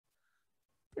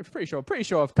Pretty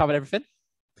sure I've covered everything.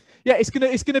 Yeah, it's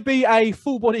gonna be a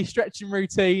full body stretching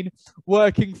routine,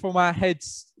 working from our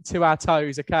heads to our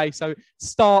toes. Okay, so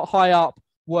start high up,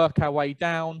 work our way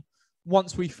down.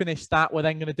 Once we finish that, we're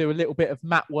then going to do a little bit of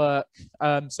mat work.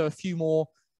 So a few more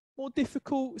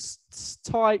difficult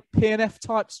type PNF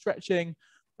type stretching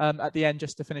at the end,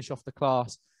 just to finish off the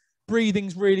class.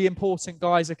 Breathing's really important,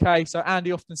 guys. Okay, so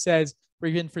Andy often says,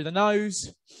 breathe in through the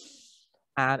nose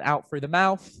and out through the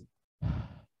mouth.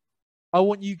 I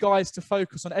want you guys to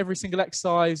focus on every single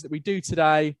exercise that we do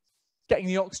today, getting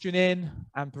the oxygen in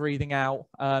and breathing out.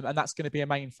 And that's going to be a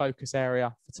main focus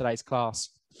area for today's class.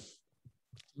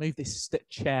 Move this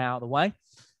chair out of the way.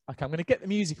 Okay, I'm going to get the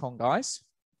music on, guys.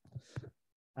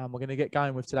 And we're going to get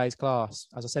going with today's class.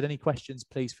 As I said, any questions,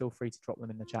 please feel free to drop them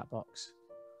in the chat box.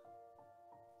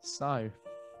 So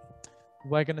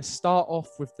we're going to start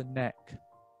off with the neck.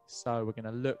 So we're going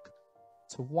to look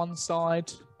to one side.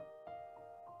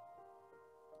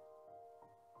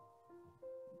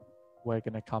 We're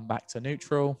going to come back to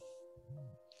neutral.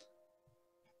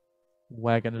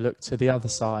 We're going to look to the other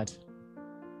side.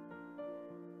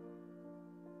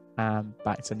 And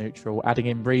back to neutral, adding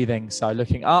in breathing. So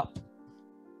looking up,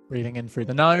 breathing in through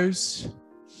the nose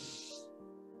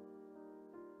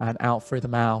and out through the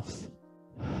mouth.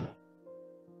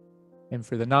 In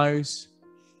through the nose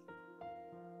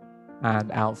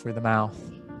and out through the mouth.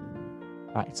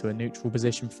 Back to a neutral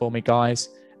position for me, guys.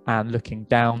 And looking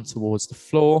down towards the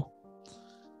floor.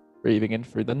 Breathing in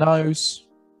through the nose,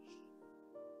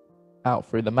 out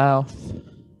through the mouth.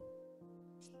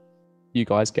 You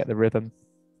guys get the rhythm.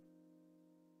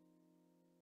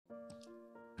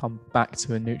 Come back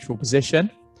to a neutral position.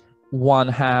 One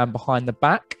hand behind the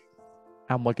back.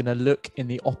 And we're going to look in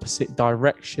the opposite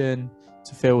direction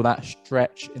to feel that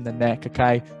stretch in the neck,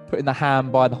 okay? Putting the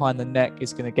hand behind the neck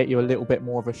is going to get you a little bit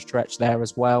more of a stretch there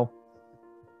as well.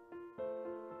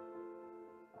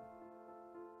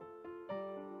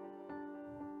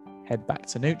 Head back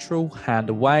to neutral, hand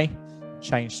away,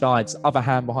 change sides, other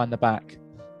hand behind the back,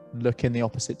 look in the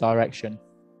opposite direction.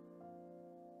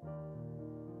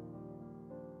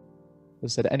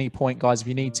 As I said, at any point, guys, if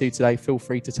you need to today, feel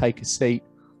free to take a seat.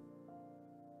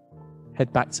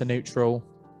 Head back to neutral,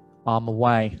 arm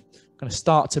away. I'm going to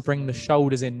start to bring the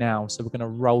shoulders in now. So we're going to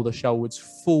roll the shoulders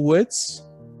forwards.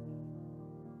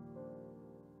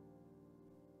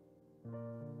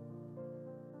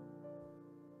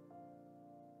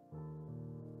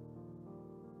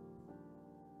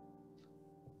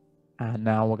 And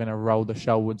now we're going to roll the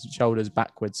shoulders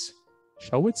backwards.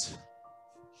 Shoulders?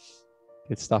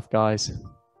 Good stuff, guys.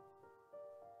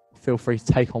 Feel free to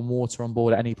take on water on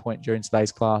board at any point during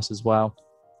today's class as well.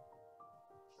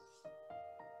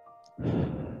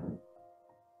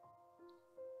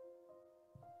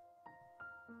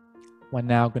 We're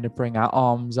now going to bring our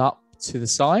arms up to the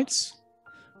sides.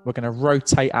 We're going to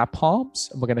rotate our palms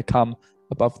and we're going to come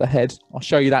above the head. I'll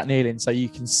show you that kneeling so you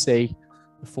can see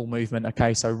the full movement.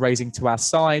 Okay, so raising to our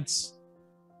sides,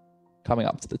 coming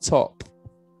up to the top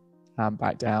and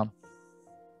back down.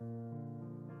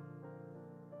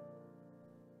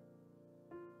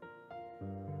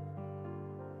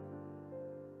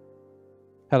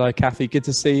 Hello, Kathy. Good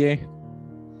to see you.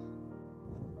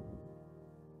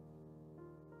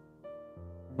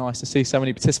 Nice to see so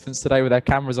many participants today with their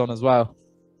cameras on as well.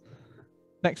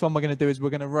 Next one we're going to do is we're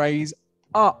going to raise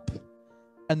up.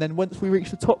 And then once we reach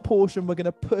the top portion, we're going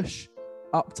to push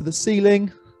up to the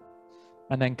ceiling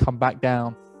and then come back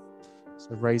down.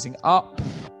 So raising up,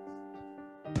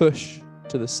 push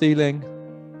to the ceiling,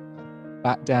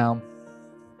 back down.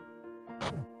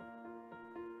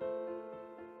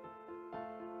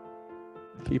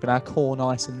 Keeping our core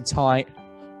nice and tight.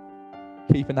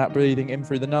 Keeping that breathing in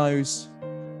through the nose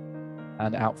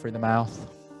and out through the mouth.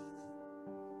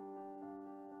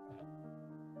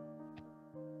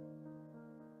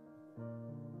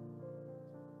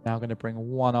 Now going to bring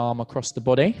one arm across the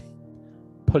body,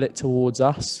 pull it towards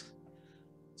us,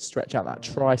 stretch out that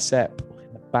tricep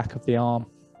in the back of the arm.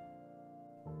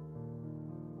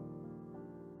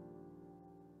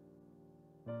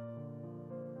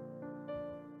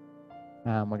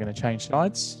 And we're going to change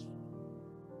sides.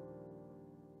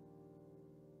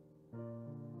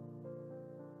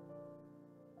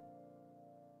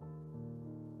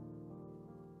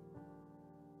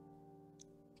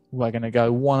 We're going to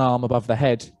go one arm above the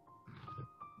head,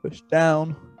 push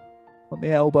down on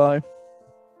the elbow.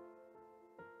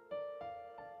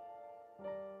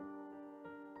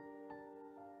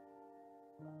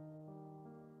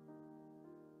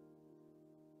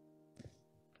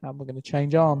 And we're going to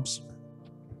change arms.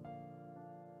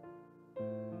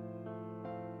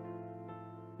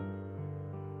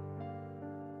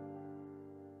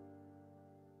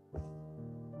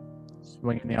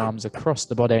 Swinging the arms across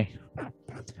the body.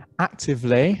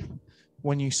 Actively,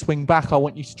 when you swing back, I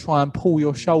want you to try and pull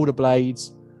your shoulder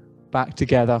blades back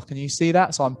together. Can you see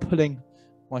that? So I'm pulling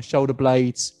my shoulder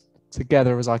blades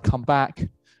together as I come back,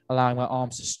 allowing my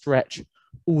arms to stretch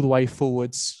all the way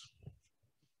forwards.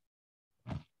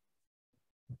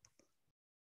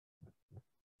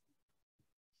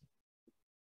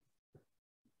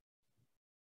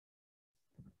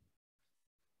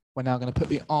 We're now going to put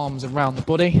the arms around the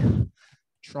body,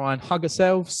 try and hug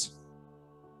ourselves.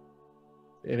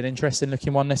 Bit of an interesting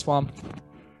looking one, this one.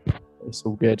 It's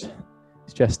all good.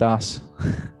 It's just us.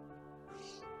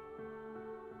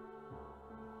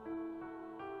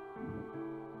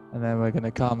 And then we're going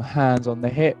to come hands on the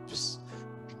hips.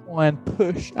 Try and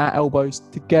push our elbows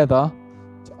together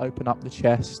to open up the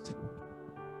chest.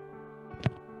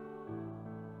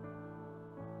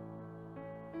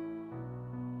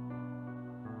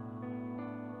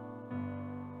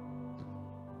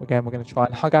 Again, we're going to try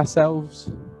and hug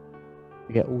ourselves.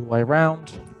 We get all the way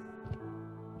around.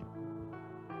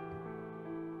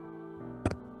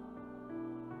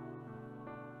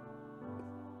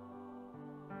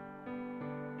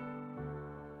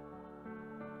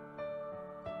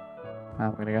 And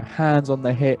we're going to go hands on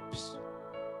the hips.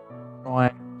 Try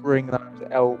and bring those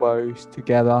elbows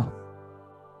together.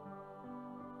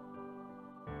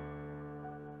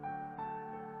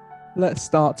 Let's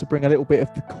start to bring a little bit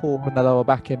of the core and the lower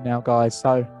back in now, guys.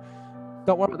 So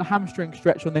don't worry about the hamstring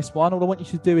stretch on this one. All I want you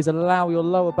to do is allow your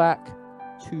lower back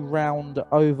to round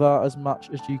over as much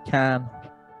as you can.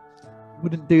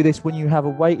 Wouldn't do this when you have a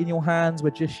weight in your hands. We're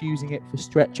just using it for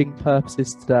stretching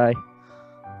purposes today.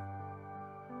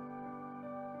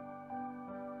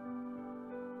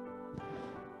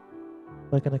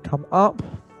 We're going to come up.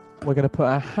 We're going to put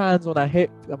our hands on our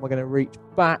hips and we're going to reach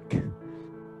back.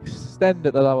 Extend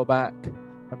at the lower back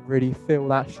and really feel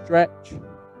that stretch.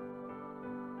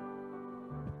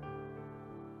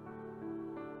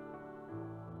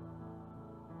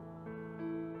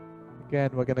 Again,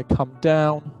 we're going to come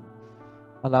down,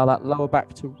 allow that lower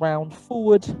back to round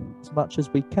forward as much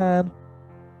as we can.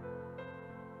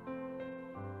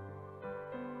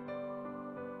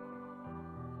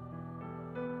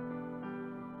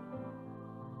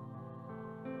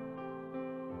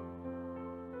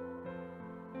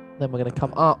 Then we're going to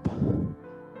come up,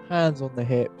 hands on the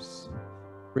hips,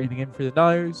 breathing in through the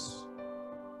nose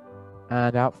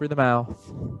and out through the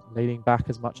mouth, leaning back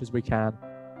as much as we can.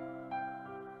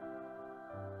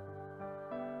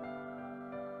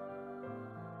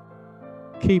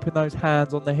 Keeping those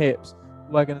hands on the hips,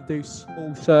 we're going to do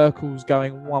small circles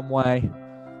going one way.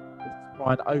 Just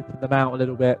try and open them out a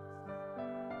little bit.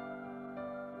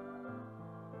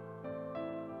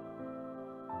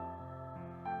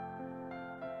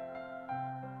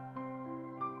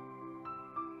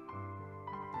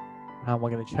 And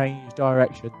we're going to change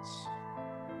directions.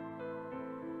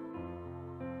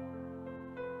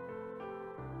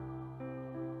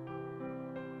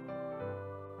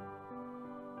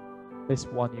 This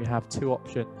one you have two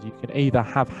options. You can either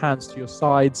have hands to your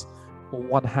sides or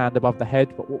one hand above the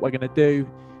head, but what we're going to do,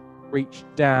 reach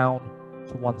down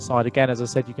to one side. Again, as I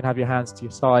said, you can have your hands to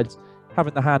your sides.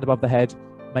 Having the hand above the head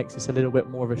makes this a little bit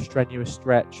more of a strenuous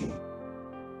stretch.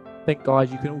 I think,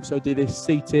 guys, you can also do this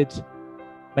seated.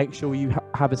 Make sure you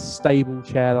have a stable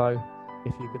chair, though,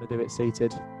 if you're going to do it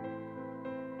seated.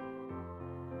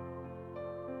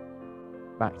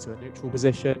 Back to a neutral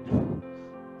position.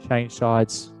 Change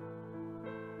sides.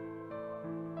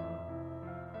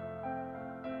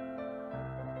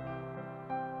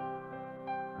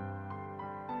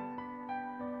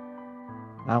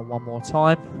 And one more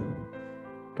time.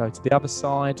 Go to the other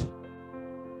side.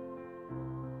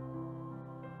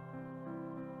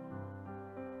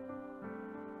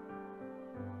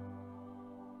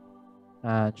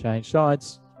 And change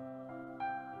sides.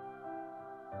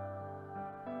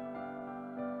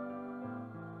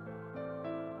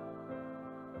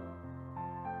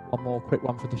 One more quick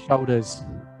one for the shoulders.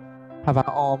 Have our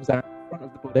arms out in front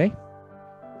of the body.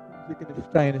 You're going to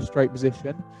stay in a straight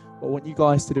position. What I want you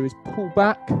guys to do is pull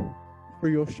back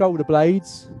through your shoulder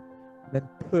blades and then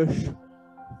push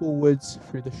forwards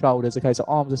through the shoulders. Okay, so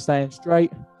arms are staying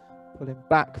straight, pulling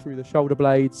back through the shoulder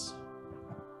blades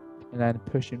and then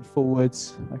pushing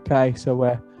forwards. Okay, so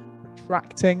we're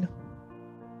retracting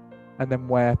and then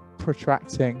we're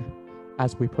protracting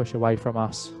as we push away from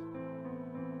us.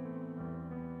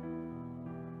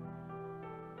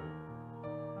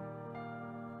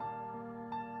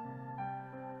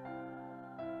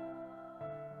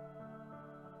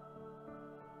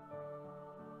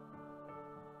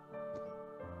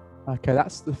 Okay,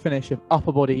 that's the finish of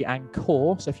upper body and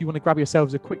core. So if you want to grab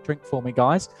yourselves a quick drink for me,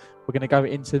 guys, we're going to go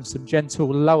into some gentle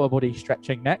lower body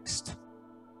stretching next.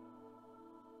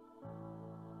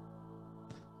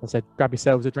 As I said, grab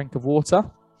yourselves a drink of water.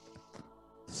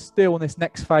 Still in this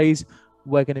next phase,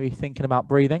 we're going to be thinking about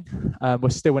breathing. We're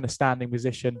still in a standing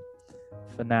position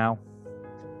for now.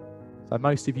 So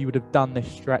most of you would have done this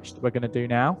stretch that we're going to do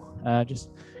now.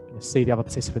 Just going to see the other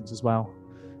participants as well.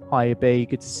 Hi, B,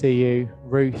 good to see you.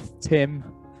 Ruth, Tim,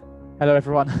 hello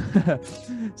everyone.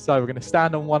 So we're going to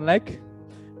stand on one leg.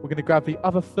 We're going to grab the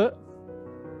other foot,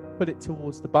 put it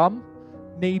towards the bum,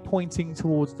 knee pointing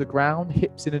towards the ground,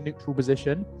 hips in a neutral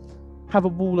position. Have a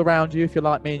wall around you if you're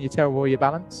like me and you're terrible with your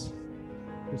balance.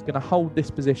 Just going to hold this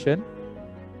position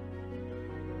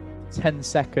 10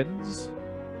 seconds.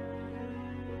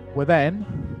 We're then,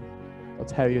 I'll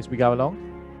tell you as we go along.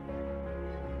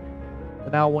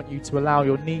 But now I want you to allow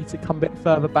your knee to come a bit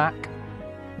further back,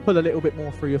 pull a little bit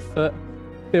more through your foot,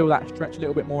 feel that stretch a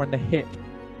little bit more in the hip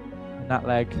and that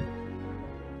leg.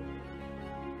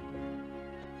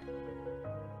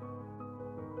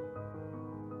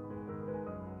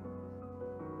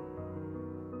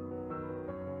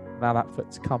 Allow that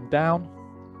foot to come down.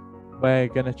 We're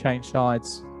going to change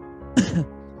sides.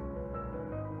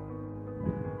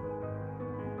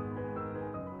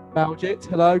 Baljit,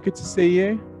 hello, good to see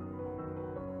you.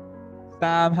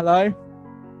 Sam, hello.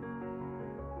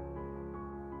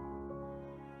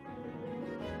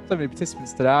 So many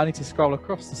participants today, I need to scroll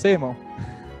across to see them all.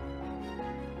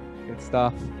 Good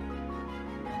stuff.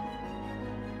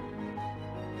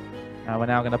 Now we're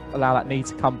now going to allow that knee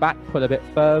to come back, pull a bit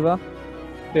further.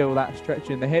 Feel that stretch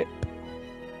in the hip.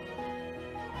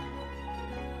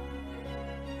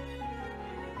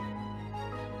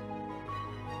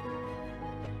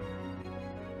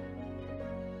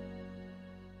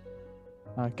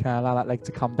 Okay, allow that leg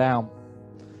to come down.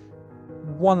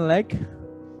 One leg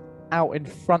out in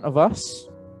front of us.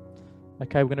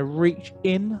 Okay, we're going to reach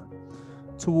in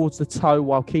towards the toe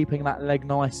while keeping that leg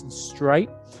nice and straight.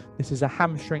 This is a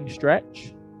hamstring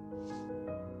stretch.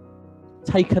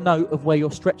 Take a note of where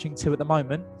you're stretching to at the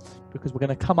moment, because we're going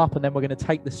to come up and then we're going to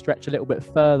take the stretch a little bit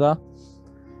further,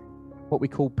 what we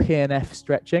call P&F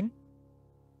stretching.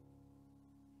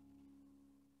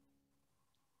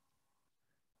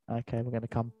 Okay, we're going to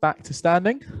come back to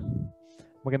standing.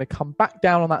 We're going to come back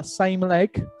down on that same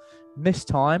leg. And this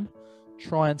time,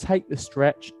 try and take the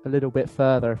stretch a little bit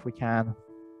further if we can.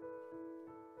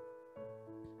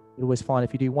 You'll always find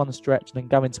if you do one stretch and then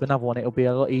go into another one, it'll be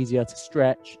a lot easier to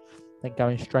stretch than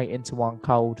going straight into one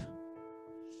cold.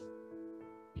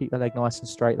 Keep the leg nice and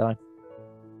straight though.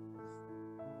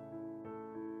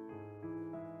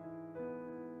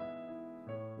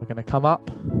 We're going to come up.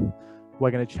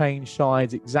 We're going to change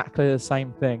sides, exactly the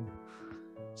same thing.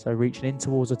 So reaching in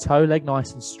towards the toe, leg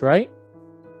nice and straight.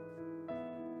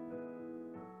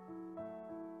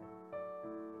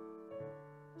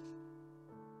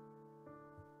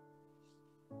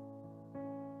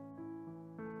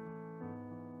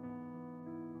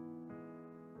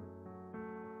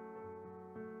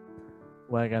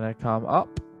 We're going to come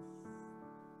up.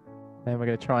 Then we're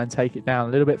going to try and take it down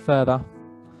a little bit further.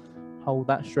 Hold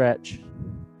that stretch.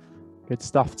 Good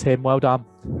stuff, Tim. Well done.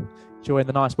 Enjoying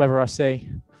the nice weather, I see.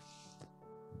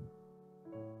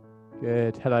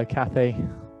 Good. Hello, Kathy.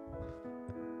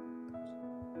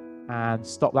 And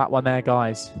stop that one there,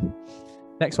 guys.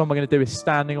 Next one we're going to do is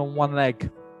standing on one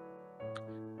leg.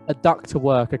 Adductor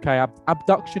work, okay?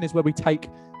 Abduction is where we take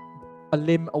a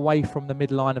limb away from the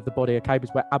midline of the body, okay?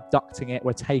 Because we're abducting it,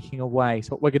 we're taking away.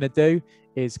 So what we're going to do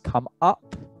is come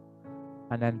up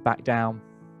and then back down.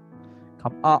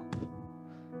 Come up,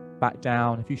 back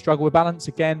down. If you struggle with balance,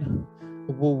 again,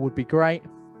 a wall would be great.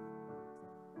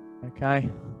 Okay.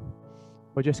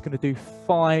 We're just going to do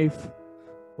 5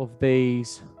 of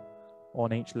these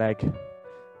on each leg.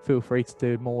 Feel free to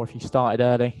do more if you started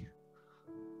early.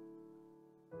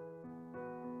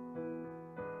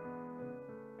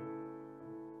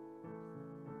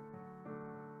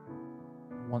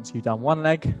 Once you've done one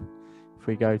leg, if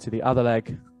we go to the other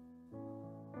leg,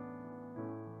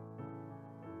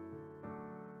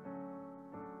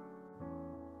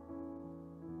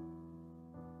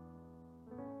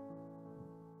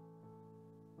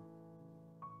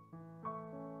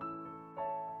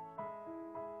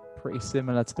 pretty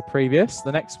similar to the previous.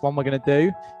 The next one we're going to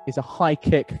do is a high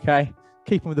kick, okay?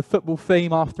 Keeping with the football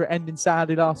theme after it ending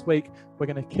sadly last week, we're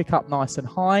going to kick up nice and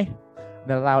high and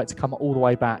then allow it to come all the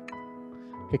way back.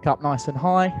 Kick up nice and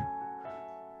high,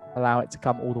 allow it to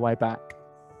come all the way back.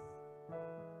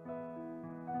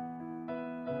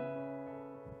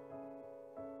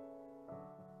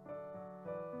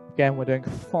 Again, we're doing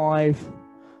 5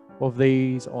 of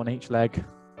these on each leg.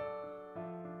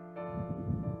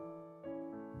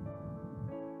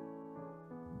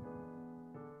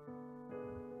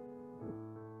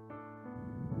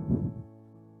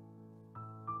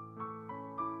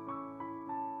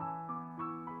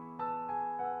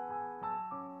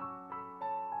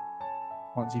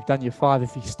 Once you've done your 5,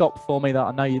 if you stop for me, that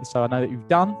I know you, so I know that you've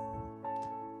done.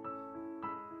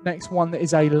 Next one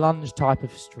is a lunge type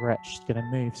of stretch. Just going to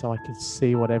move so I can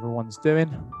see what everyone's doing.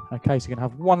 Okay, so you're going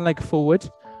to have one leg forward,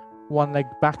 one leg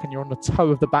back, and you're on the toe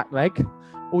of the back leg.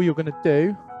 All you're going to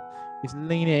do is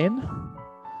lean in,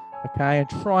 okay, and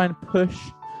try and push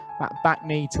that back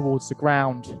knee towards the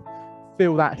ground.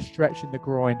 Feel that stretch in the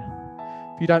groin.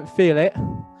 If you don't feel it,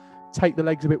 take the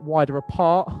legs a bit wider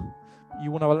apart. You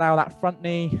want to allow that front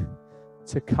knee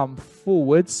to come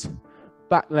forwards.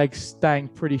 Back leg staying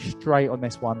pretty straight on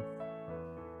this one.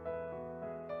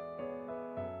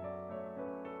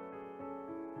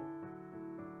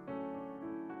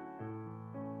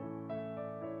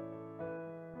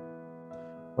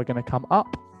 We're going to come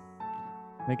up.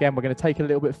 And again, we're going to take it a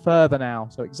little bit further now.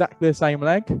 So exactly the same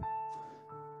leg.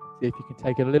 See if you can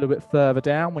take it a little bit further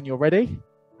down when you're ready.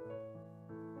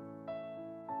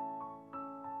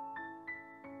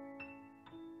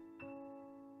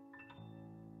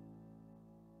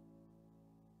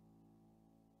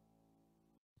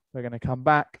 We're going to come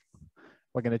back.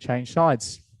 We're going to change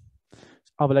sides.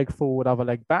 Other leg forward, other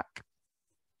leg back.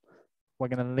 We're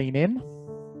going to lean in.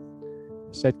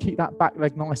 So keep that back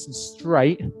leg nice and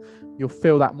straight. You'll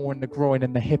feel that more in the groin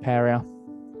and the hip area.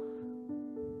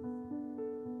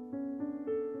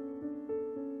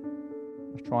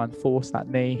 Let's try and force that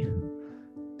knee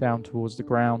down towards the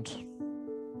ground.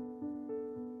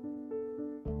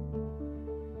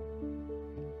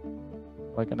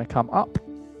 We're going to come up.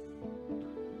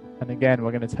 And again,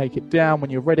 we're going to take it down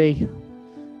when you're ready,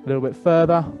 a little bit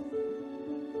further.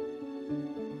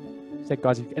 So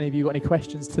guys, if any of you got any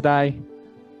questions today,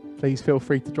 please feel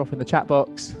free to drop in the chat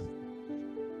box.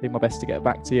 Do my best to get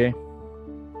back to you.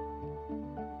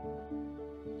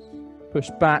 Push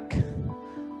back,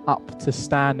 up to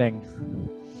standing.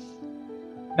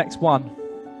 Next one,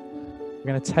 we're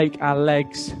going to take our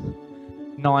legs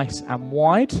nice and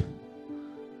wide.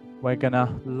 We're going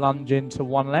to lunge into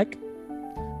one leg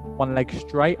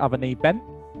straight, other knee bent.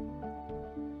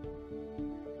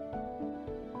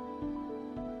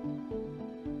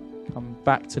 Come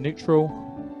back to neutral,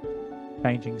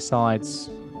 changing sides.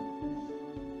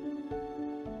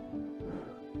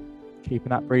 Keeping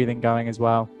that breathing going as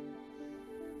well.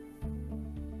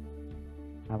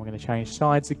 And we're going to change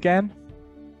sides again.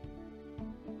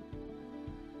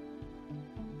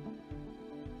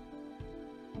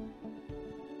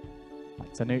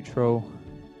 Back to neutral.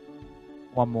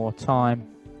 One more time.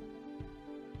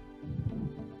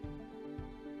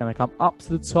 Going to come up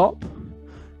to the top,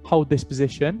 hold this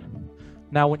position.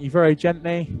 Now I want you very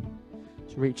gently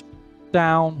to reach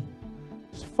down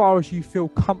as far as you feel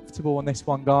comfortable on this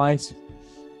one, guys,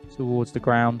 towards the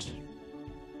ground.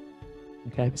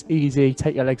 Okay, if it's easy,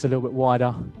 take your legs a little bit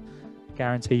wider.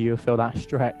 Guarantee you'll feel that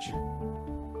stretch.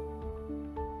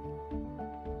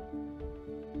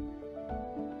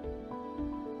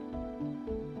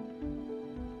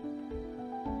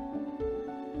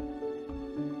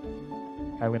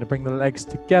 Okay, we're going to bring the legs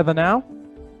together now.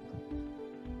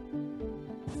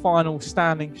 Final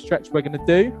standing stretch we're going to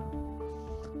do.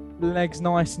 Legs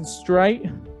nice and straight.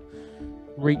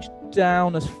 Reach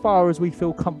down as far as we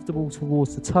feel comfortable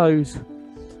towards the toes.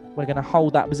 We're going to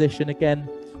hold that position again,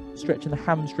 stretching the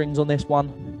hamstrings on this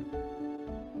one.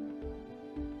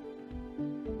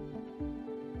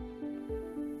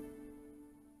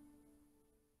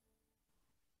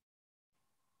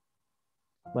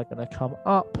 We're going to come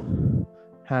up.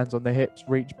 Hands on the hips,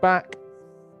 reach back.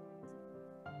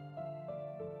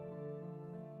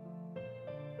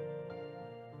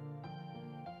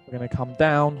 We're going to come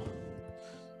down,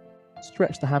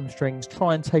 stretch the hamstrings,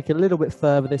 try and take a little bit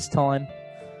further this time.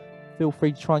 Feel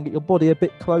free to try and get your body a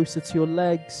bit closer to your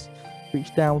legs.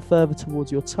 Reach down further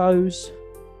towards your toes.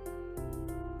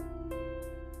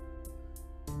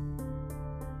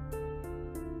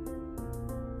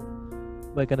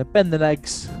 We're going to bend the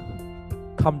legs,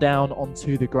 come down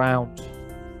onto the ground.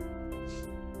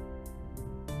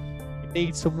 If you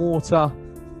need some water,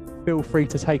 feel free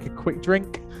to take a quick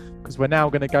drink, because we're now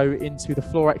going to go into the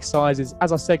floor exercises.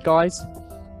 As I said, guys,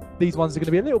 these ones are going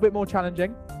to be a little bit more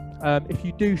challenging. If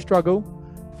you do struggle,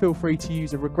 feel free to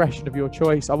use a regression of your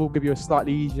choice. I will give you a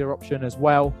slightly easier option as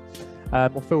well.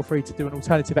 Or feel free to do an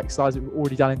alternative exercise that we've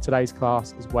already done in today's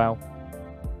class as well.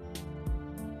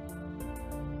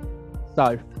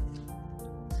 So,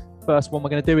 First one we're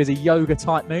going to do is a yoga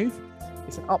type move.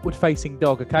 It's an upward facing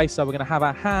dog, okay? So we're going to have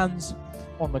our hands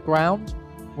on the ground.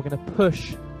 We're going to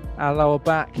push our lower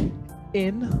back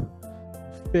in.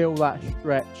 Feel that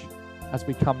stretch as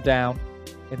we come down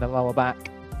in the lower back.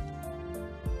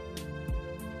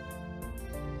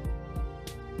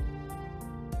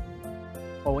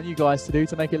 What I want you guys to do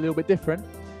to make it a little bit different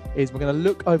is we're going to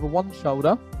look over one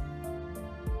shoulder.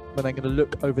 We're then going to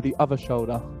look over the other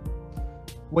shoulder.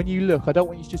 When you look, I don't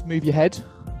want you to just move your head,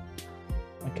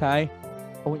 okay?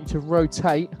 I want you to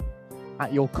rotate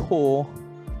at your core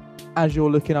as you're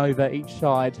looking over each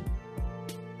side.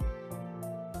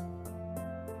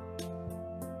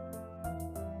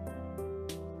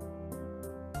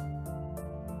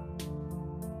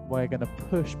 We're going to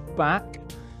push back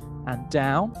and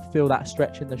down. Feel that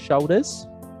stretch in the shoulders.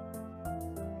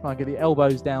 Try and get the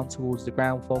elbows down towards the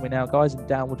ground for me now, guys, in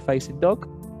downward facing dog.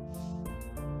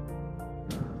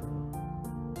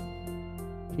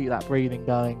 Keep that breathing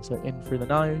going, so in through the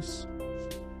nose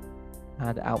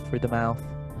and out through the mouth.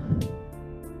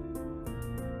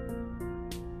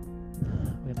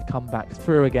 We're going to come back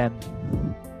through again.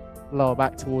 Lower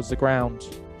back towards the ground,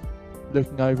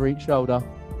 looking over each shoulder.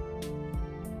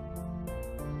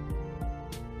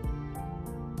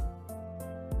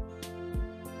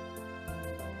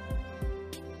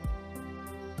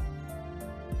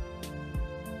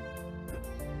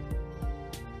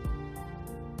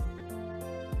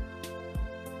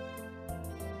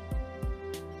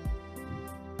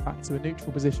 Back to a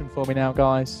neutral position for me now,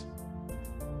 guys.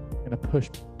 I'm going to push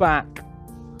back,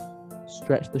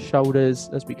 stretch the shoulders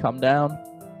as we come down.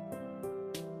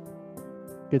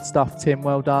 Good stuff, Tim,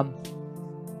 well done.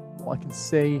 What I can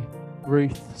see,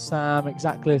 Ruth, Sam,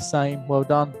 exactly the same, well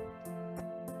done.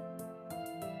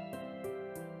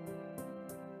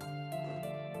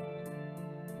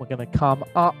 We're going to come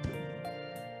up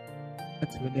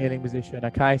into a kneeling position,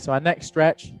 okay? So our next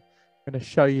stretch, I'm going to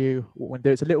show you what we're going to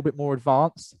do. It's a little bit more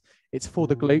advanced. It's for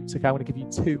the glutes, okay? I'm going to give you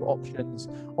two options.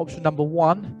 Option number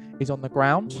one is on the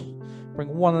ground.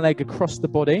 Bring one leg across the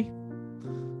body,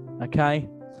 okay?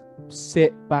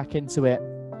 Sit back into it.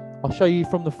 I'll show you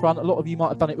from the front. A lot of you might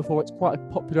have done it before. It's quite a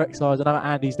popular exercise. I know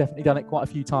Andy's definitely done it quite a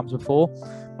few times before.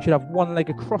 You should have one leg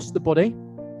across the body.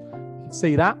 You can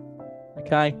see that,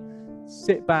 okay?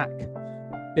 Sit back,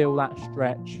 feel that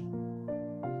stretch.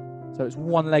 So it's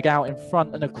one leg out in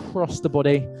front and across the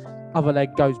body. Other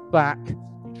leg goes back.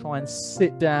 Try and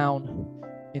sit down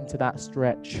into that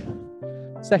stretch.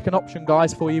 Second option,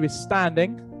 guys, for you is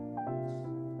standing.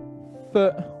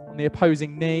 Foot on the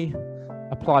opposing knee.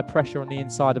 Apply pressure on the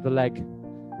inside of the leg.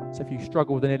 So if you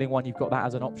struggle with the kneeling one, you've got that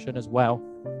as an option as well.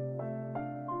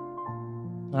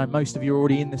 And most of you are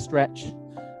already in the stretch.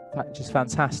 That's just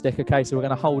fantastic. Okay, so we're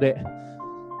going to hold it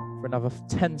for another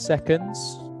 10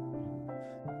 seconds.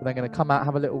 We're then going to come out,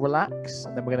 have a little relax,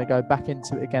 and then we're going to go back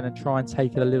into it again and try and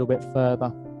take it a little bit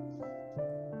further.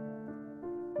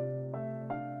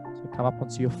 So come up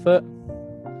onto your foot,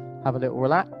 have a little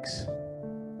relax.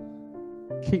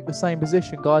 Keep the same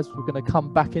position, guys. We're going to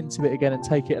come back into it again and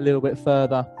take it a little bit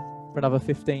further for another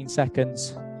 15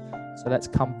 seconds. So let's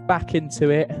come back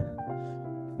into it.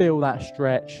 Feel that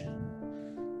stretch.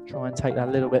 Try and take that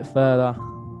a little bit further.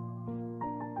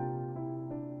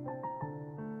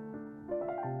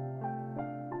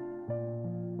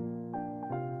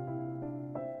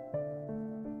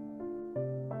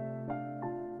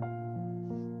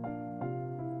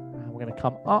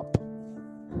 Come up.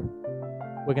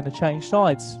 We're going to change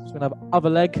sides. So we're going to have other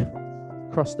leg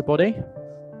across the body.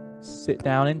 Sit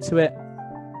down into it.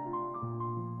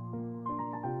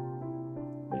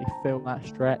 Really feel that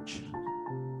stretch.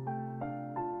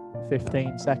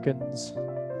 15 seconds.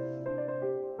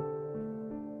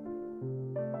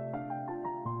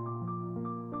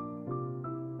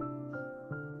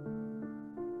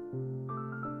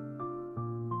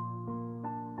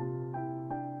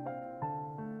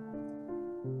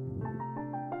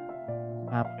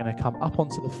 And we're going to come up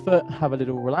onto the foot, have a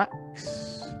little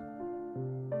relax.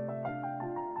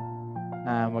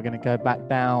 And we're going to go back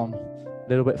down a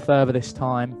little bit further this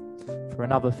time for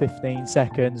another 15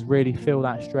 seconds. Really feel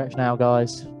that stretch now,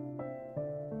 guys.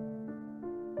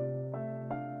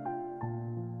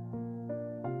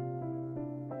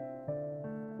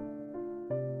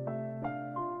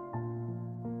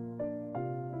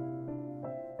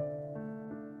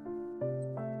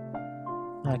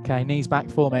 Okay, knees back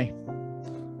for me.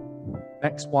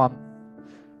 Next one,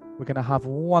 we're going to have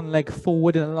one leg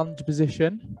forward in a lunge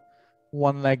position,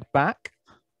 one leg back.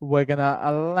 We're going to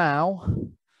allow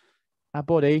our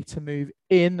body to move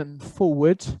in and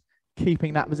forward,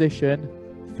 keeping that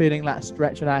position, feeling that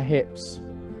stretch in our hips.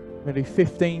 We're going to do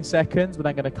 15 seconds. We're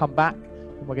then going to come back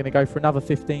and we're going to go for another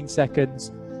 15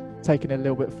 seconds, taking it a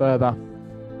little bit further.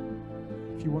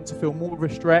 If you want to feel more of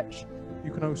a stretch,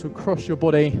 you can also cross your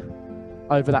body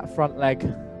over that front leg.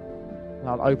 And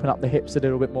I'll open up the hips a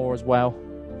little bit more as well.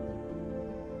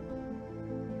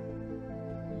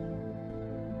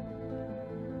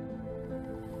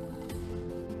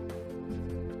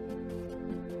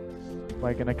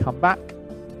 We're going to come back.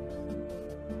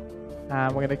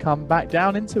 And we're going to come back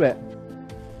down into it.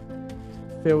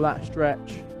 Feel that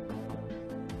stretch.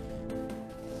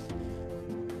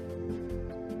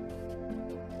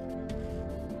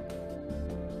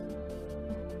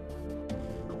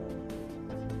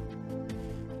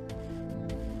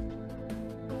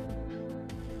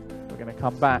 We're going to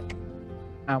come back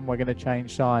and we're going to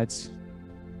change sides.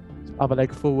 Other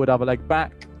leg forward, other leg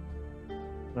back.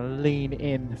 I'm going to lean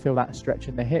in, feel that stretch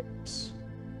in the hips.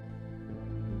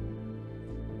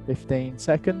 15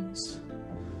 seconds.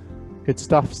 Good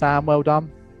stuff, Sam. Well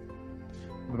done.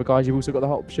 Remember, guys, you've also got the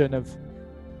option of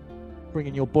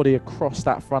bringing your body across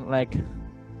that front leg.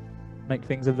 Make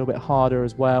things a little bit harder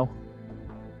as well.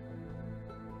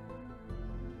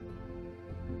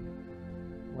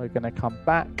 We're going to come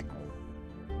back.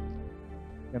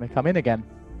 We're going to come in again.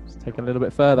 Just take it a little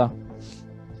bit further.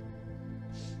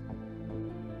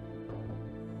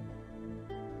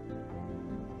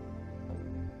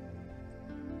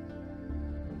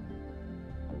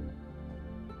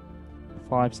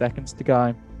 Five seconds to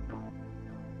go.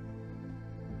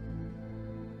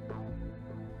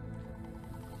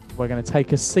 We're going to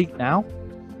take a seat now.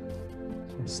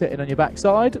 So sitting on your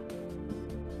backside.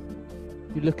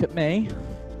 You look at me.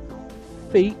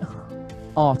 Feet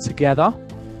are together.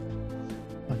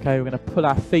 Okay, we're going to pull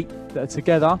our feet that are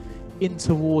together in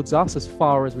towards us as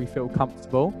far as we feel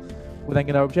comfortable. We're then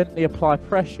going to gently apply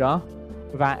pressure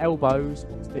with our elbows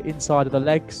to the inside of the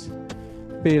legs,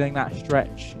 feeling that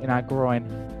stretch in our groin.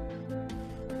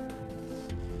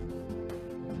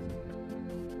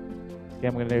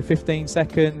 Again, we're going to do 15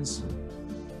 seconds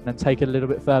and then take it a little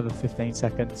bit further, 15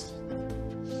 seconds.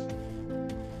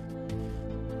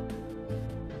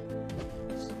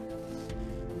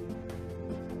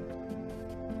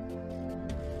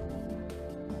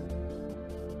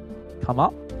 Come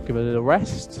up, give it a little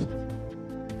rest.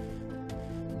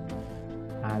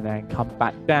 And then come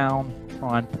back down.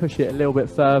 Try and push it a little bit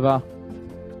further.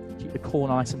 Keep the core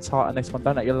nice and tight on this one.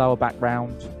 Don't let your lower back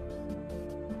round.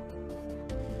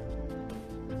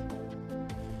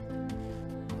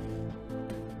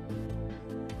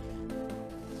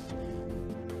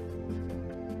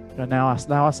 We're now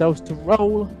allow ourselves to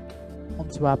roll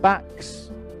onto our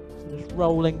backs. So just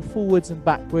rolling forwards and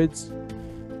backwards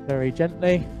very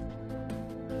gently.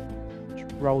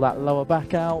 Just roll that lower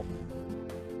back out.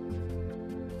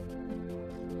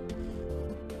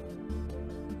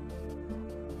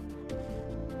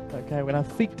 Okay, we're going to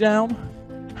have feet down,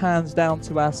 hands down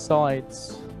to our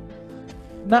sides.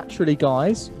 Naturally,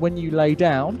 guys, when you lay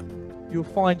down, you'll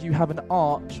find you have an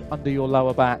arch under your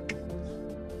lower back.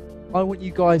 I want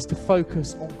you guys to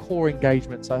focus on core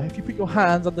engagement. So if you put your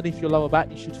hands underneath your lower back,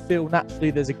 you should feel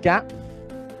naturally there's a gap,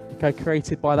 okay,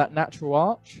 created by that natural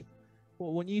arch. What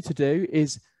I want you to do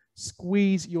is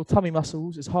squeeze your tummy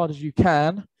muscles as hard as you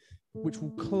can, which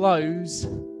will close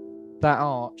that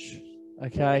arch,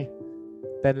 okay?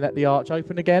 Then let the arch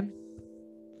open again.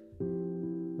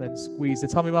 Then squeeze the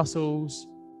tummy muscles,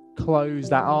 close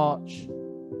that arch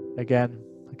again,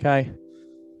 okay?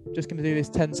 Just going to do this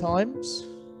 10 times.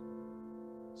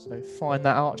 So find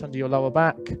that arch under your lower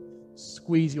back,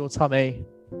 squeeze your tummy,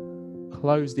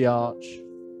 close the arch,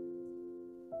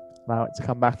 allow it to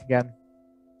come back again.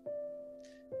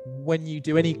 When you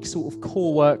do any sort of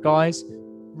core work, guys,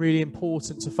 really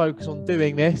important to focus on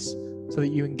doing this so that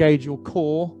you engage your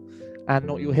core and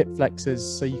not your hip flexors.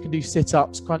 So you can do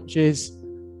sit-ups, crunches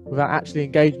without actually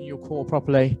engaging your core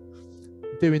properly.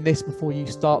 Doing this before you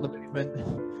start the movement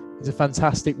is a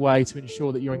fantastic way to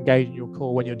ensure that you're engaging your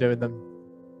core when you're doing them.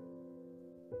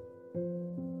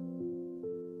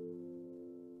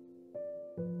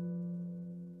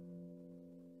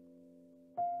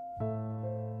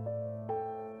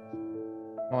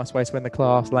 Nice way to end the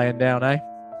class, laying down, eh?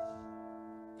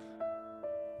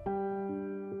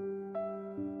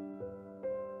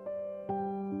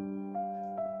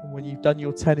 When you've done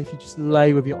your 10, if you just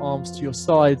lay with your arms to your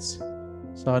sides,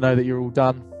 so I know that you're all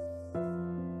done.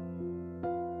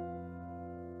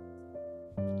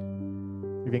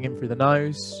 Breathing in through the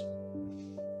nose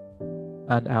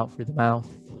and out through the mouth.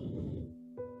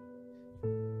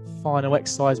 Final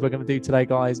exercise we're going to do today,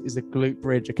 guys, is a glute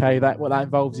bridge, okay? What that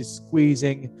involves is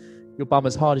squeezing your bum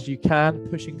as hard as you can,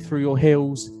 pushing through your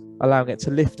heels allowing it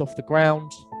to lift off the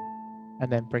ground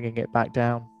and then bringing it back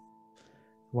down.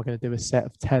 We're going to do a set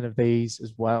of 10 of these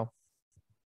as well.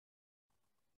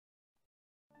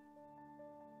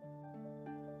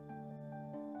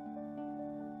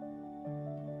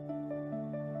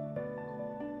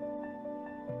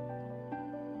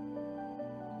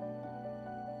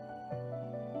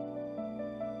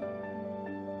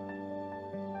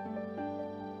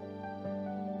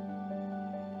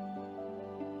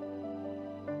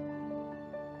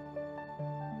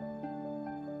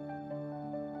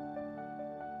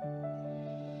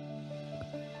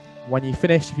 When you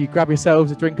finish, if you grab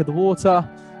yourselves a drink of the water,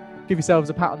 give yourselves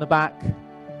a pat on the back.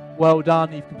 Well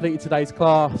done, you've completed today's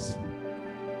class.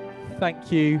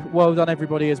 Thank you. Well done,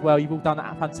 everybody, as well. You've all done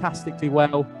that fantastically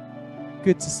well.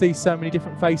 Good to see so many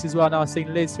different faces. Well, I know I've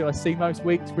seen Liz, who I see most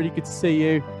weeks. Really good to see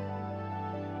you.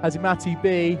 Azimati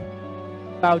B,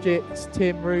 Baljit,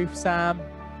 Tim, Ruth, Sam.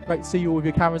 Great to see you all with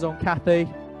your cameras on. Kathy.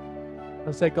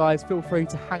 As I said, guys, feel free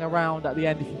to hang around at the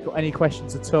end if you've got any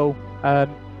questions at all.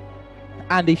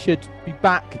 Andy should be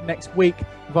back next week,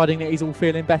 providing that he's all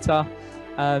feeling better.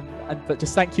 But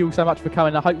just thank you all so much for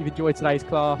coming. I hope you've enjoyed today's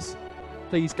class.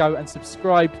 Please go and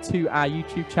subscribe to our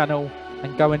YouTube channel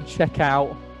and go and check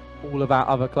out all of our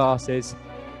other classes.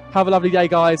 Have a lovely day,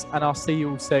 guys, and I'll see you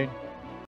all soon.